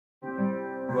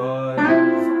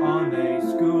was on a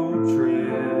school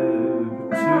trip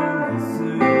to the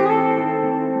zoo.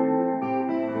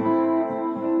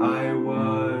 I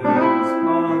was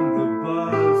on the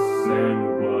bus and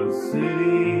was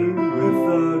sitting with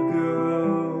a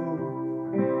girl.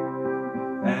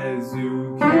 As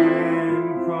you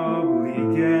can probably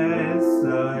guess,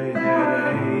 I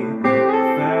had a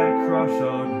fat crush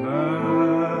on her,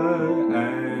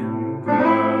 and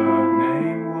her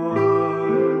name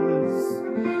was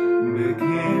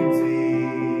Mackenzie.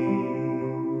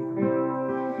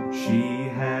 She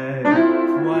had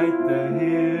quite the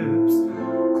hips,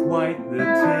 quite the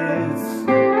tits,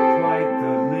 quite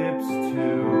the lips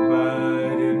too,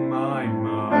 but in my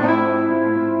mind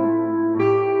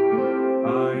I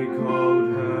called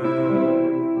her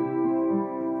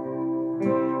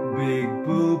Big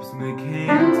Boobs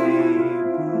Mackenzie.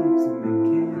 Boobs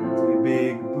Mackenzie,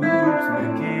 Big Boobs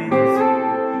Mackenzie,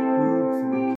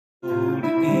 Boobs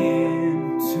Mackenzie.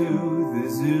 Into the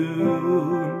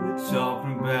zoo,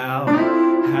 talking about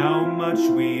how much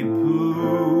we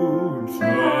pooed.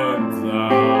 Turns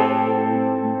out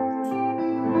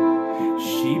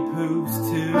she poops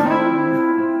too.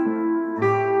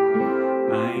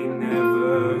 I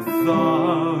never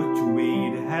thought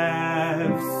we'd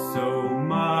have so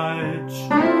much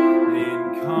in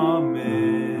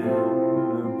common,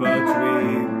 but we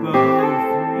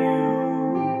both knew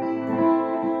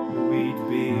we'd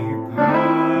be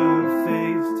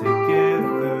perfect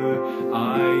together. I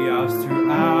asked her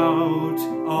out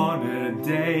on a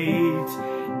date.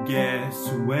 Guess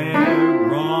we're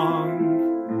wrong.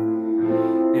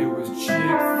 It was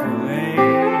Chick-fil-A.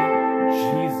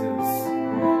 Jesus,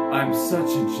 I'm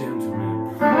such a gentleman.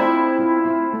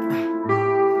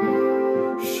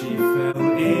 She fell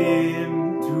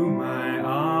into my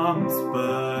arms,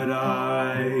 but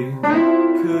I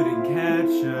couldn't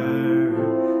catch her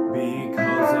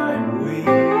because I'm weak.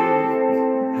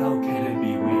 How can I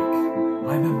be weak?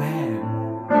 I'm a man.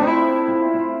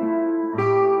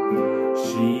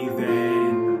 She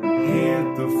then hit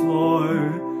the floor,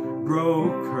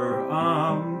 broke her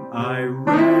arm. I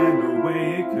ran away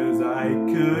cause I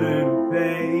couldn't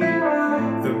pay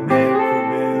the medical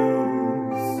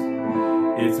bills.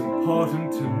 It's important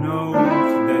to note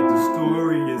that the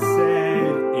story is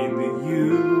set in the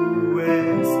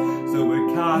US, so it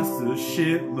costs a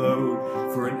shitload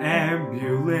for an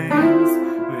ambulance.